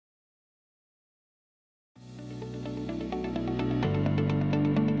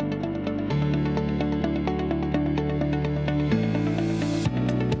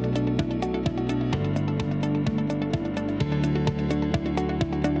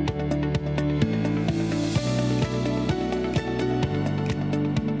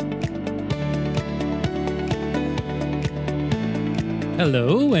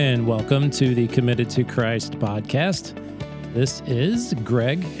Hello, and welcome to the Committed to Christ podcast. This is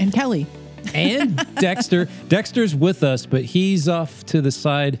Greg and Kelly and Dexter. Dexter's with us, but he's off to the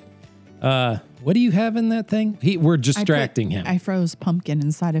side. What do you have in that thing? We're distracting him. I froze pumpkin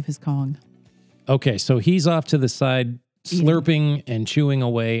inside of his Kong. Okay, so he's off to the side, slurping and chewing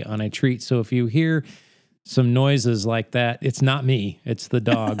away on a treat. So if you hear some noises like that, it's not me, it's the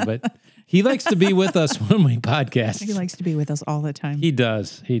dog, but he likes to be with us when we podcast. He likes to be with us all the time. He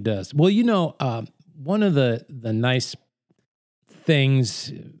does. Well, one of the nice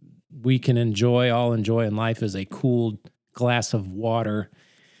things we can all enjoy in life is a cool glass of water.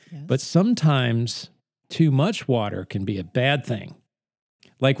 Yes. But sometimes too much water can be a bad thing.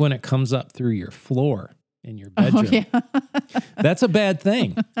 Like when it comes up through your floor in your bedroom. Oh, yeah. That's a bad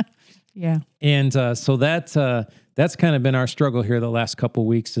thing. Yeah. And so that's kind of been our struggle here the last couple of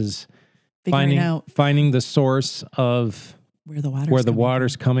weeks is finding the source of where the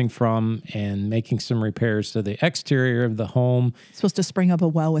water's coming from and making some repairs to the exterior of the home. It's supposed to spring up a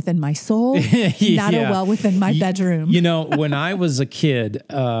well within my soul, not a well within my bedroom. When I was a kid,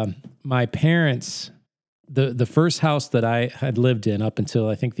 my parents, the first house that I had lived in up until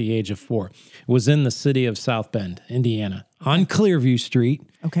I think the age of 4 was in the city of South Bend, Indiana, on Clearview Street.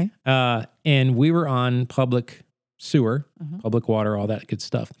 Okay. And we were on public sewer, public water, all that good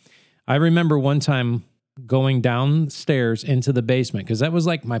stuff. I remember one time going downstairs into the basement because that was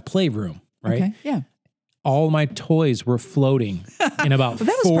like my playroom, right? Okay. Yeah. All my toys were floating in about that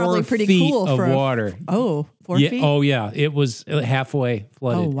was 4 probably pretty feet cool of for water. 4 feet? Oh, yeah. It was halfway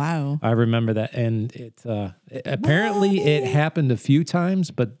flooded. Oh, wow. I remember that. And apparently it happened a few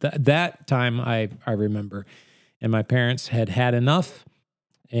times, but that time I remember. And my parents had enough.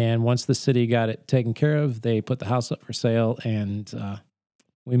 And once the city got it taken care of, they put the house up for sale and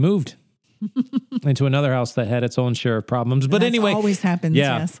we moved into another house that had its own share of problems. But anyway, always happens.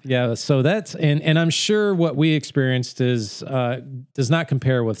 Yes. Yeah. So that's and I'm sure what we experienced does not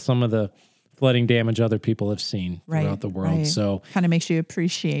compare with some of the flooding damage other people have seen throughout the world. Right. So kind of makes you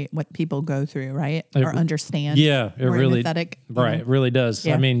appreciate what people go through, right? Or understand. Yeah, it really empathetic, right. It really does.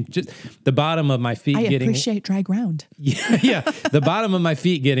 Yeah. I mean, just the bottom of my feet I getting appreciate dry ground. Yeah. The bottom of my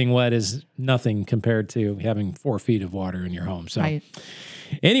feet getting wet is nothing compared to having 4 feet of water in your home. So. Right.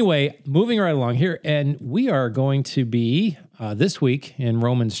 Anyway, moving right along here, and we are going to be this week in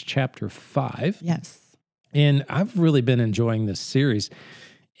Romans chapter 5. Yes. And I've really been enjoying this series.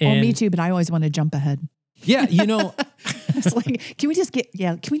 And me too, but I always want to jump ahead. Yeah, It's like, can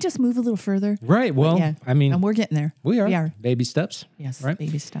we just move a little further? Right. Well, yeah. I mean, and we're getting there. We are. Baby steps. Yes. Right?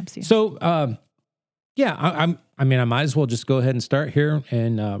 Baby steps. Yeah. So, I might as well just go ahead and start here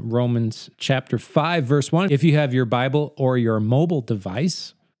in Romans chapter 5, verse 1. If you have your Bible or your mobile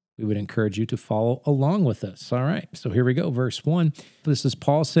device, we would encourage you to follow along with us. All right. So here we go. Verse 1. This is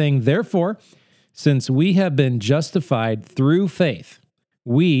Paul saying, "Therefore, since we have been justified through faith,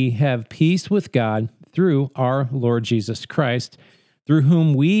 we have peace with God through our Lord Jesus Christ, through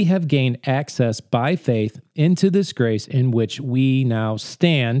whom we have gained access by faith into this grace in which we now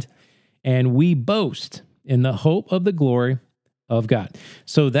stand, and we boast in the hope of the glory of God."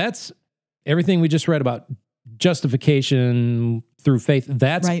 So that's everything we just read about justification through faith.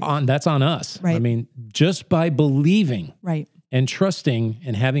 That's on us. Right. I mean, just by believing and trusting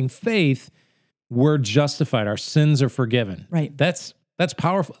and having faith, we're justified. Our sins are forgiven. Right. That's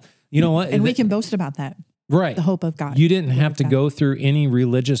powerful. You know what? And we can boast about that. Right. The hope of God. You didn't have to go through any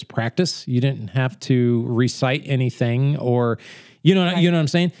religious practice. You didn't have to recite anything or, you know what I'm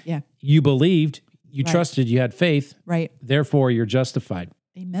saying? Yeah. You believed, you trusted, you had faith. Right. Therefore, you're justified.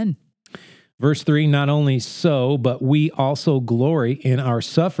 Amen. Verse 3, not only so, but we also glory in our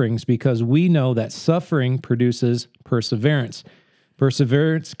sufferings because we know that suffering produces perseverance.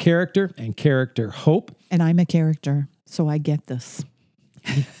 Perseverance, character, and character, hope. And I'm a character, so I get this.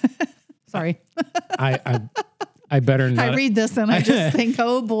 Sorry. I better not. I read this and I just think,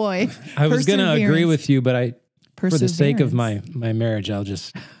 oh boy. I was going to agree with you, but for the sake of my marriage, I'll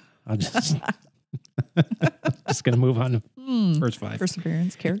just just going to move on to verse 5.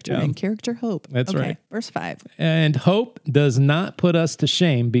 Perseverance, character, and character, hope. That's right. Verse 5. And hope does not put us to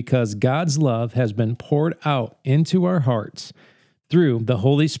shame because God's love has been poured out into our hearts through the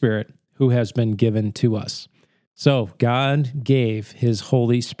Holy Spirit who has been given to us. So God gave his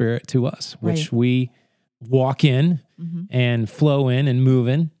Holy Spirit to us, which we walk in and flow in and move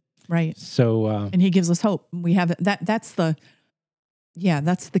in. Right. So, and he gives us hope. We have that's the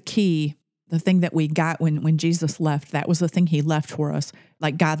key. The thing that we got when Jesus left, that was the thing he left for us.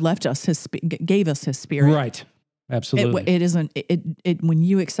 Like God left us gave us his Spirit. Right. Absolutely. It isn't, when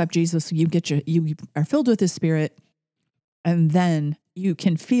you accept Jesus, you are filled with his Spirit. And then you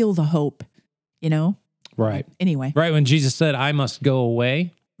can feel the hope, you know? Right. Anyway. Right. When Jesus said, I must go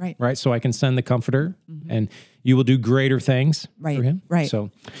away. Right. Right. So I can send the comforter and you will do greater things through him. Right.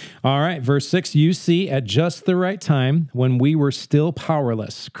 So, all right. Verse 6, you see, at just the right time, when we were still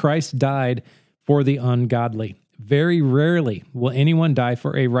powerless, Christ died for the ungodly. Very rarely will anyone die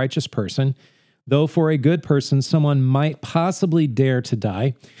for a righteous person, though for a good person, someone might possibly dare to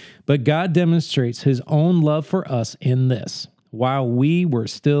die. But God demonstrates his own love for us in this: while we were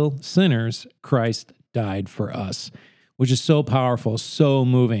still sinners, Christ died for us. Which is so powerful, so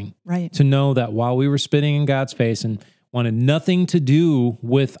moving. Right. To know that while we were spitting in God's face and wanted nothing to do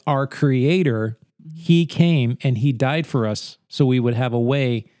with our Creator, he came and he died for us so we would have a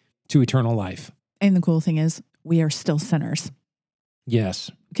way to eternal life. And the cool thing is, we are still sinners. Yes.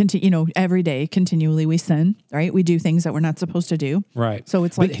 Every day, continually we sin, right? We do things that we're not supposed to do. Right. So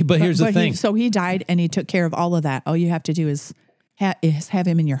it's like, but here's the thing. So he died and he took care of all of that. All you have to do is have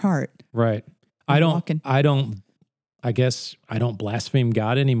him in your heart. Right. I guess I don't blaspheme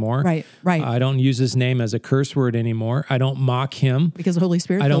God anymore. Right. Right. I don't use his name as a curse word anymore. I don't mock him. Because the Holy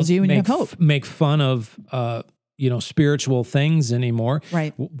Spirit fills you and you have hope. Make fun of, spiritual things anymore.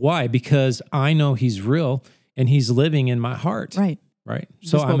 Right. Why? Because I know he's real and he's living in my heart. Right. Right.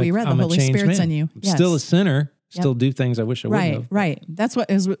 So I'm the Holy Spirit's in you. I'm still a sinner. Still do things I wish I wouldn't have. Right. That's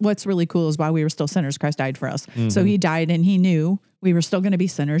what's really cool is while we were still sinners, Christ died for us. So he died and he knew we were still going to be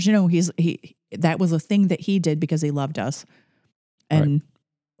sinners. That was a thing that he did because he loved us. And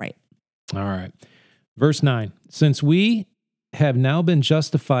right. All right. Verse 9, since we have now been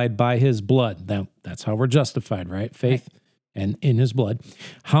justified by his blood. Now, that's how we're justified, right? Faith and in his blood.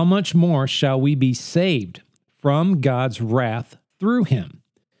 How much more shall we be saved from God's wrath through him?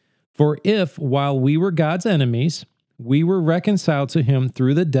 For if, while we were God's enemies, we were reconciled to him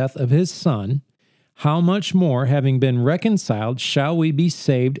through the death of his Son, how much more, having been reconciled, shall we be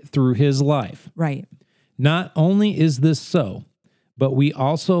saved through his life? Right. Not only is this so, but we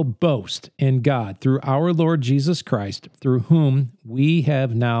also boast in God through our Lord Jesus Christ, through whom we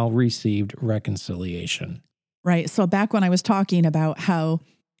have now received reconciliation. Right. So back when I was talking about how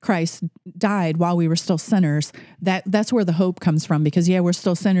Christ died while we were still sinners, that's where the hope comes from. Because we're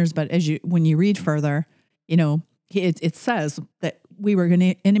still sinners, but when you read further, it says that we were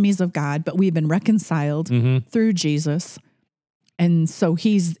enemies of God, but we've been reconciled through Jesus, and so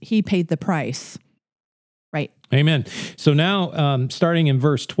he paid the price. Right. Amen. So now, starting in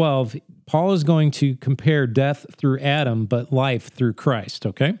verse 12, Paul is going to compare death through Adam, but life through Christ.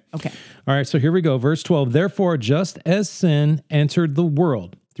 Okay. Okay. All right. So here we go. Verse 12. Therefore, just as sin entered the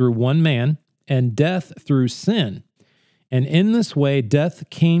world through one man, and death through sin, and in this way death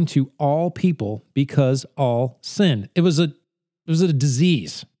came to all people because all sinned. It was a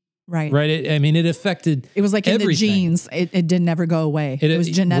disease. Right. Right. It affected. It was like everything. In the genes. It did never go away. It was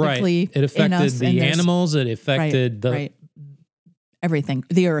genetically. Right. It affected in us, the animals. It affected everything.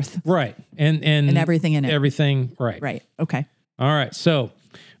 The earth. Right. And everything in it. Everything. Right. Right. Okay. All right. So,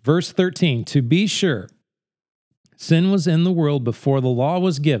 verse 13. To be sure, sin was in the world before the law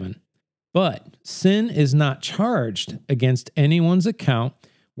was given, but sin is not charged against anyone's account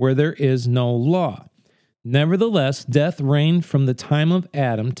where there is no law. Nevertheless, death reigned from the time of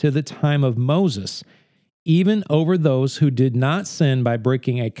Adam to the time of Moses, even over those who did not sin by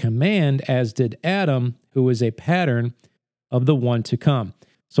breaking a command, as did Adam, who is a pattern of the one to come.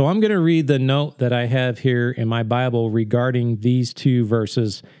 So I'm going to read the note that I have here in my Bible regarding these two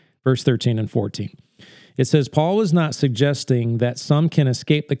verses, verse 13 and 14. It says, Paul was not suggesting that some can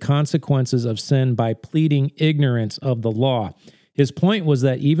escape the consequences of sin by pleading ignorance of the law. His point was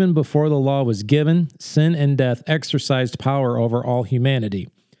that even before the law was given, sin and death exercised power over all humanity.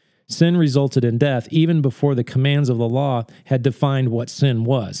 Sin resulted in death even before the commands of the law had defined what sin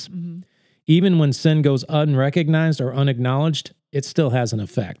was. Even when sin goes unrecognized or unacknowledged, it still has an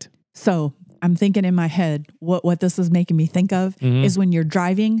effect. So I'm thinking in my head, what this is making me think of is when you're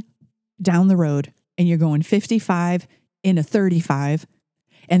driving down the road and you're going 55 in a 35,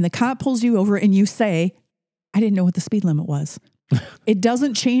 and the cop pulls you over and you say, I didn't know what the speed limit was. It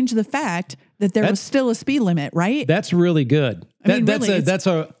doesn't change the fact that there was still a speed limit, right? That's really good. That's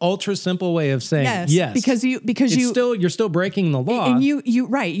an ultra simple way of saying yes. Because you're still breaking the law. And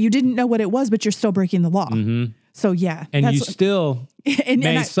you didn't know what it was, but you're still breaking the law. So and you still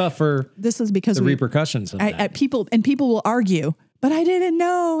may suffer this is because the repercussions of that. People will argue, but I didn't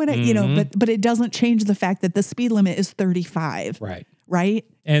know, and but it doesn't change the fact that the speed limit is 35. Right?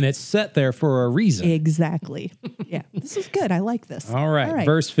 And it's set there for a reason. Exactly. Yeah. This is good. I like this. All right.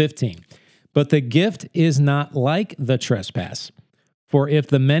 Verse 15. But the gift is not like the trespass. For if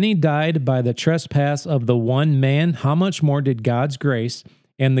the many died by the trespass of the one man, how much more did God's grace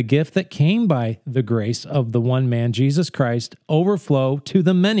and the gift that came by the grace of the one man, Jesus Christ, overflow to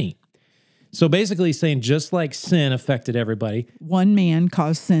the many? So basically saying just like sin affected everybody. One man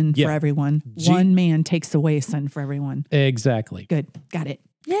caused sin Yeah. for everyone. One man takes away sin for everyone. Exactly. Good. Got it.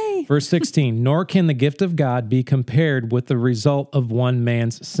 Yay. Verse 16, nor can the gift of God be compared with the result of one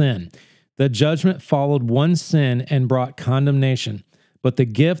man's sin. The judgment followed one sin and brought condemnation, but the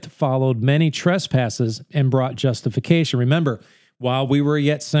gift followed many trespasses and brought justification. Remember, while we were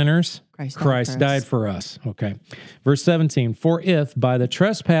yet sinners, Christ died for us. Okay. Verse 17, for if by the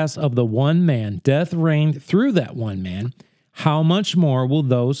trespass of the one man death reigned through that one man, how much more will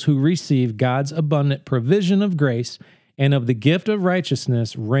those who receive God's abundant provision of grace and of the gift of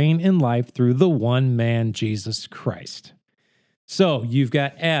righteousness reign in life through the one man, Jesus Christ? So you've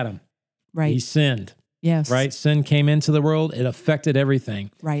got Adam. Right. He sinned. Yes. Right? Sin came into the world. It affected everything.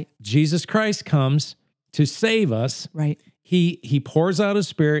 Right. Jesus Christ comes to save us. Right. He pours out his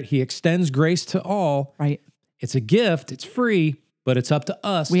spirit. He extends grace to all. Right. It's a gift. It's free, but it's up to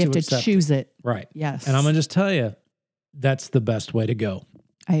us We have to accept choose it. Right. Yes. And I'm going to just tell you, that's the best way to go.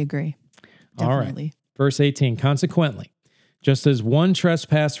 I agree. All Definitely. right. Verse 18, consequently, just as one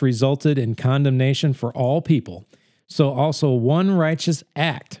trespass resulted in condemnation for all people, so also one righteous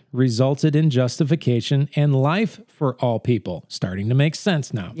act resulted in justification and life for all people. Starting to make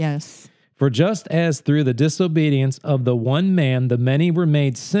sense now. Yes. For just as through the disobedience of the one man the many were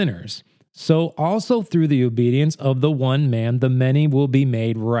made sinners, so also through the obedience of the one man the many will be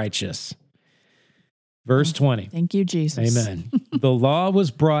made righteous. Verse 20. Thank you, Jesus. Amen. The law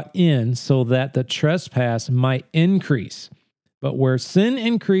was brought in so that the trespass might increase. But where sin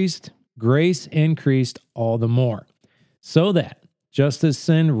increased, grace increased all the more. So that, just as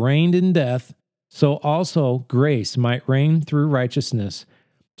sin reigned in death, so also grace might reign through righteousness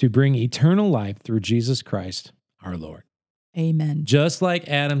to bring eternal life through Jesus Christ our Lord. Amen. Just like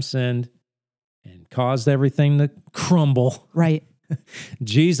Adam sinned and caused everything to crumble, Right.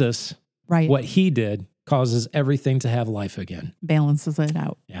 Jesus, Right. what he did, causes everything to have life again. Balances it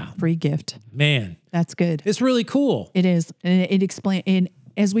out. Yeah. Free gift. Man, That's good. it's really cool. It is. And it explains, and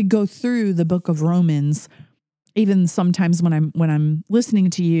as we go through the book of Romans, even sometimes when I'm listening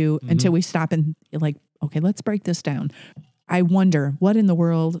to you until we stop and like, okay, let's break this down. I wonder what in the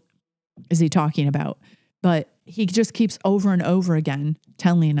world is he talking about? But he just keeps over and over again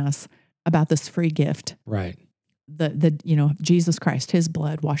telling us about this free gift. Right. The Jesus Christ, his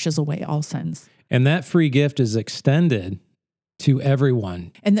blood washes away all sins. And that free gift is extended to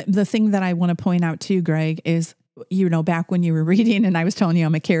everyone. And the thing that I want to point out too, Greg, is, back when you were reading and I was telling you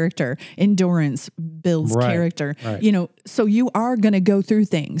I'm a character, endurance builds character, Right. So you are going to go through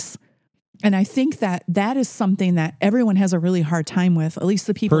things. And I think that is something that everyone has a really hard time with, at least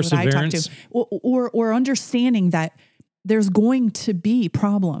the people that I talk to, or understanding that there's going to be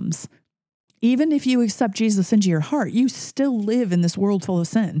problems. Even if you accept Jesus into your heart, you still live in this world full of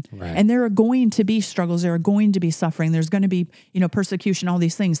sin. Right. And there are going to be struggles. There are going to be suffering. There's going to be, persecution, all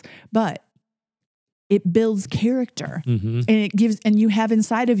these things. But it builds character. Mm-hmm. And you have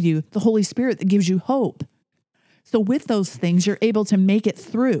inside of you the Holy Spirit that gives you hope. So with those things, you're able to make it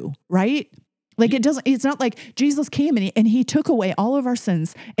through, right? Like it's not like Jesus came and he took away all of our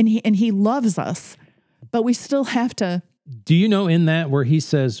sins and he loves us, but we still have to. Do you know in that where he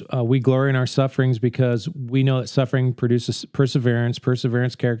says we glory in our sufferings because we know that suffering produces perseverance,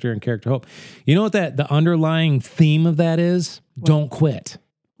 character, and character hope. You know what the underlying theme of that is? What? Don't quit.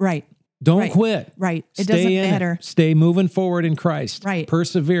 Right. Don't quit. Right. It Stay doesn't in matter. It. Stay moving forward in Christ. Right.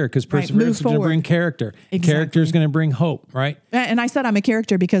 Persevere because perseverance is going to bring character. Exactly. Character is going to bring hope, right? And I said I'm a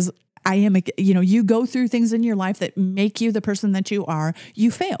character because I am, you go through things in your life that make you the person that you are. You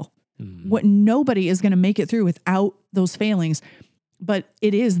fail. What nobody is going to make it through without those failings, but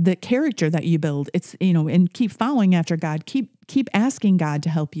it is the character that you build. It's, and keep following after God, keep asking God to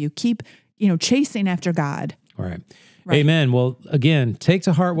help you, keep, chasing after God. All right. Amen. Well, again, take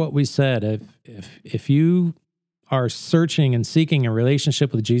to heart what we said. If you are searching and seeking a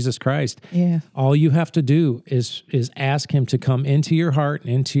relationship with Jesus Christ, all you have to do is ask him to come into your heart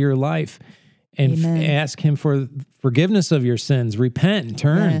and into your life. And ask him for forgiveness of your sins. Repent and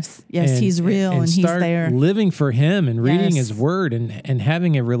turn. Yes, he's real and he's there. Start living for him and reading his word and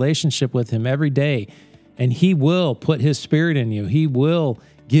having a relationship with him every day. And he will put his spirit in you. He will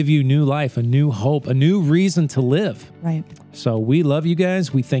give you new life, a new hope, a new reason to live. Right. So we love you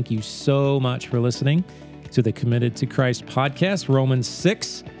guys. We thank you so much for listening to the Committed to Christ podcast, Romans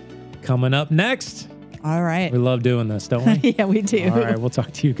 6, coming up next. All right. We love doing this, don't we? Yeah, we do. All right. We'll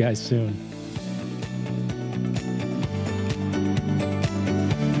talk to you guys soon.